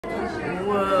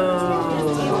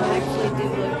Whoa. You actually do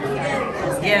look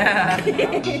cute. Yeah.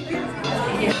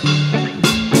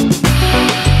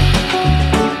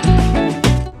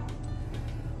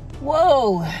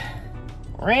 Whoa,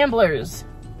 Ramblers.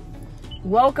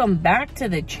 Welcome back to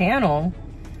the channel.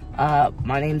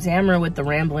 My name's Amber with the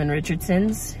Ramblin'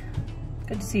 Richardsons.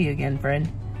 Good to see you again, friend.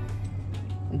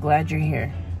 I'm glad you're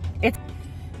here.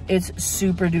 It's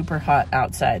super duper hot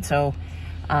outside, so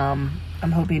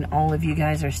I'm hoping all of you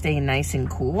guys are staying nice and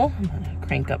cool. I'm gonna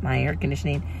crank up my air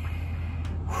conditioning.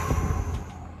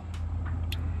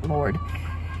 Lord,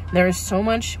 there is so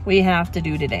much we have to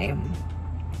do today.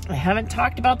 I haven't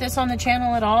talked about this on the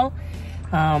channel at all,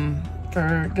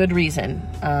 for good reason.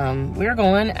 We're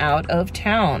going out of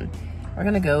town. We're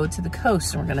gonna go to the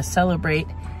coast and we're gonna celebrate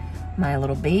my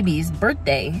little baby's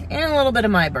birthday and a little bit of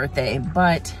my birthday,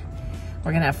 but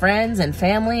we're gonna have friends and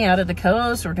family out at the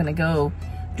coast. We're gonna go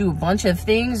do a bunch of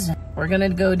things. We're gonna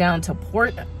go down to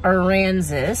Port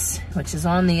Aransas, which is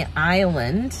on the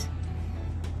island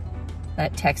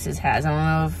that Texas has. I don't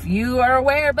know if you are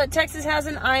aware, but Texas has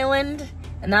an island,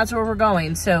 and that's where we're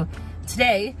going. So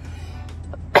today,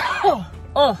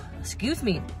 oh, excuse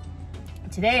me.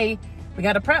 Today, we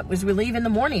got to prep because we leave in the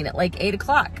morning at like 8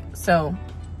 o'clock. So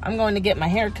I'm going to get my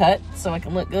hair cut so I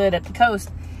can look good at the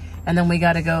coast. And then we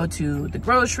got to go to the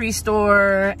grocery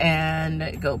store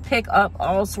and go pick up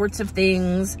all sorts of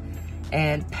things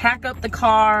and pack up the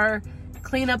car,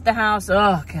 clean up the house.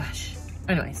 Oh gosh.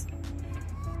 Anyways,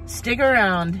 stick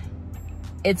around.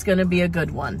 It's going to be a good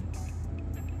one.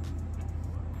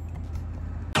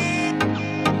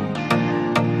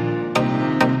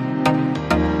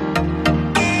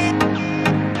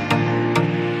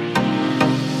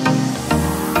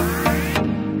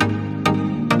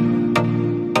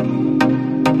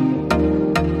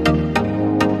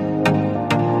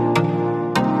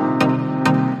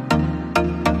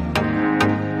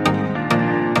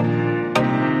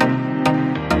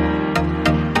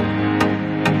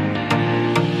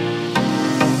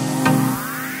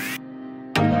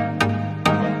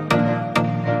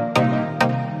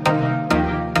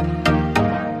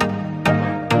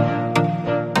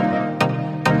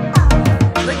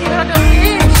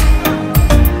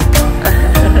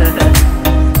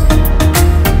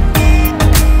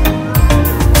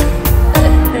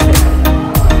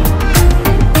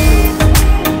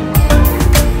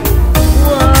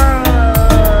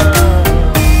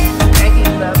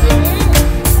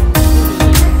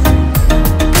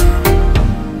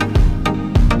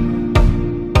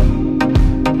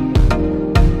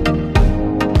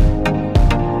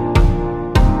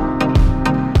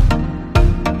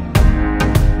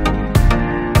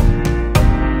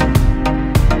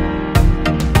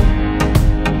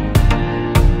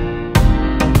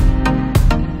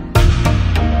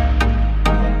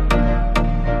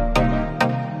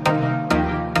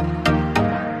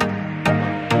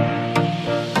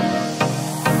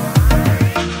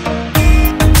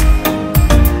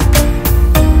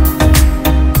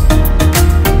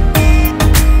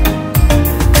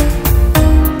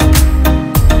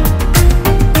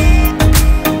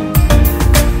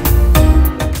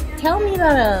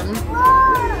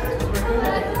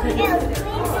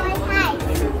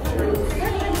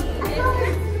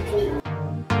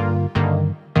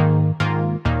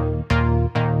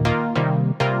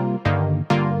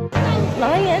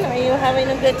 Lion, are you having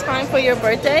a good time for your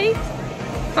birthday?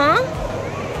 Huh?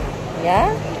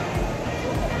 Yeah?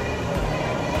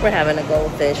 We're having a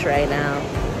goldfish right now.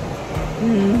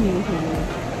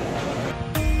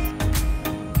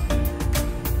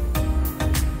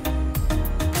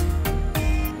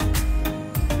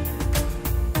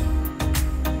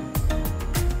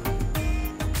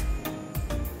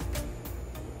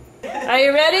 Are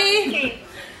you ready?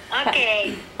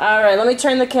 Okay. All right, let me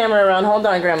turn the camera around. Hold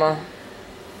on, Grandma.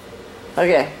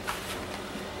 Okay.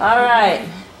 All right.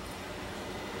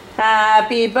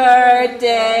 Happy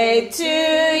birthday to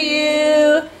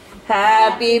you.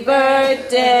 Happy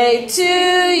birthday to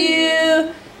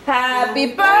you. Happy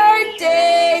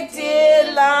birthday,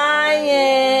 dear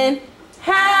Lion.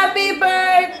 Happy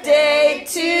birthday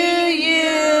to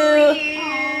you.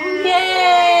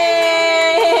 Yay!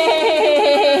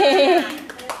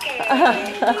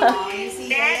 That's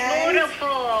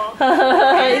beautiful.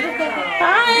 Hi.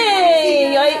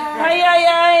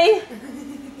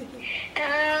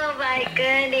 Oh my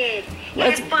goodness.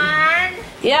 It's fun.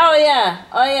 Yeah,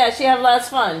 oh yeah, she have lots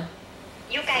of fun.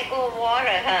 You guys go water,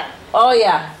 huh? Oh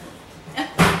yeah.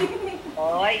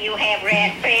 Oh, you have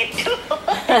red friend too.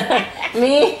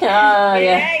 Me? Oh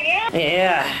yeah.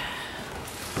 Yeah.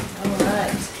 All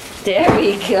right. There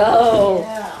we go.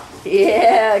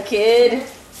 Yeah, kid.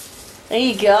 There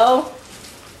you go.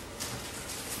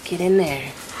 Get in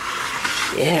there.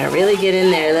 Yeah, really get in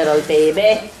there, little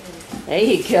baby. There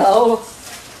you go.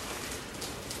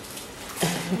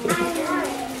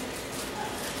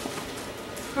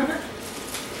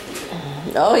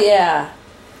 Oh, yeah.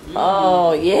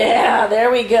 Oh, yeah.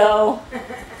 There we go.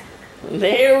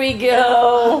 There we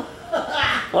go.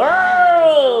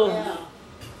 Oh!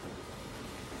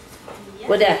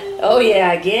 What that? Oh,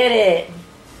 yeah. Get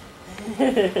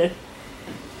it.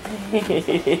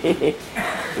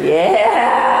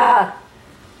 Yeah.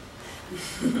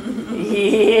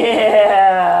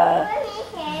 Yeah.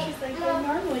 She's like, they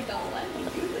normally don't let me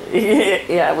do this.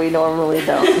 Yeah, we normally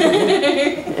don't.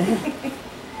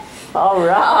 All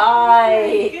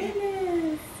right.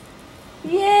 Goodness.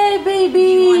 Yay, baby. Do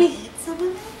you want to eat some of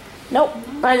it? Nope.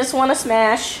 I just want to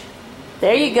smash.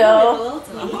 There you go.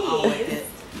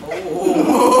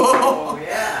 Oh,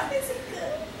 yeah.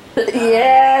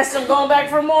 Yes, I'm going back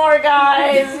for more,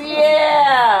 guys.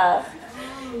 Yeah.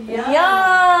 Yum.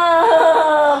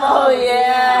 Oh,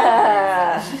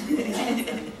 yeah.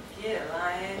 Get it,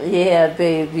 Lion. Yeah,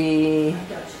 baby.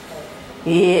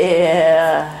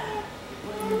 Yeah.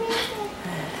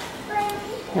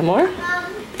 And more?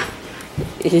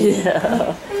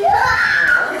 Yeah.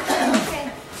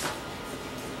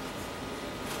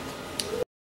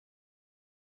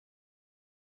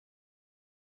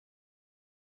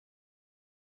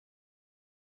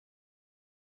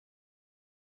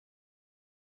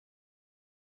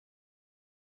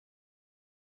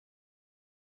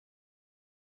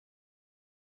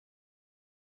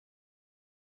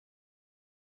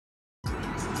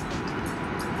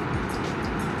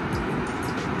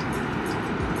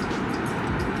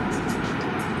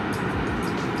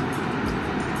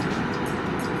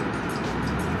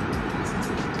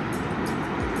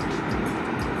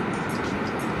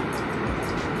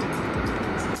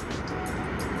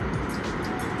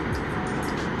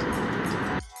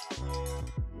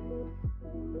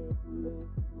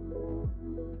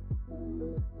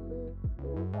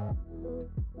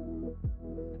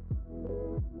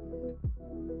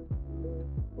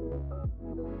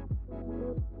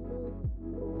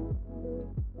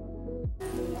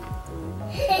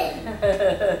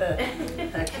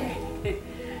 Okay.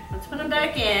 Let's put them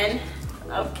back in.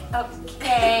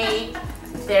 Okay.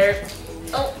 There.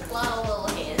 Oh, A lot of little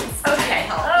hands. okay.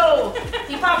 Oh,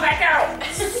 he popped back out.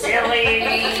 Silly.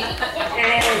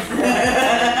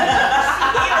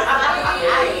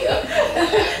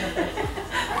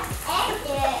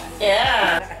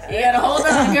 Yeah. You gotta hold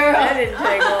on, girl. That didn't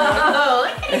take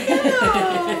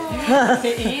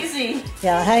long. Easy.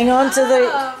 Yeah, hang on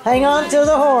to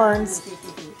the horns.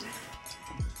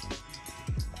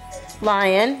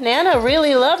 Lion. Nana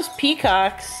really loves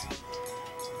peacocks.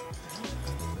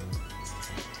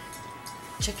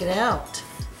 Check it out.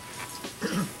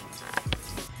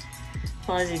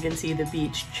 Well, as you can see, the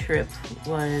beach trip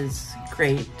was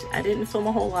great. I didn't film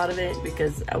a whole lot of it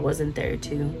because I wasn't there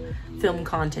to film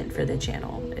content for the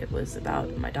channel. It was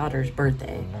about my daughter's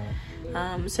birthday.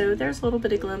 So there's a little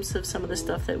bit of glimpse of some of the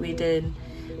stuff that we did.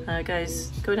 Guys,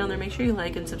 go down there, make sure you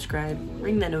like and subscribe.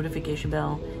 Ring that notification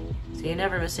bell so you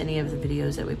never miss any of the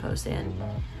videos that we post in.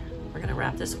 We're gonna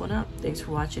wrap this one up. Thanks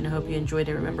for watching. I hope you enjoyed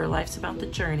it. Remember, life's about the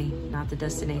journey, not the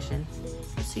destination.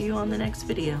 I'll see you on the next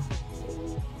video.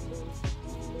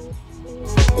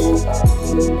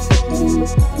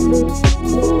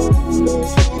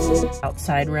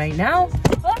 Outside right now.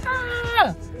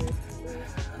 Ah!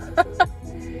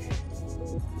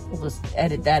 We'll just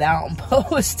edit that out and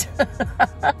post.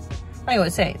 Anyway,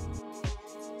 say.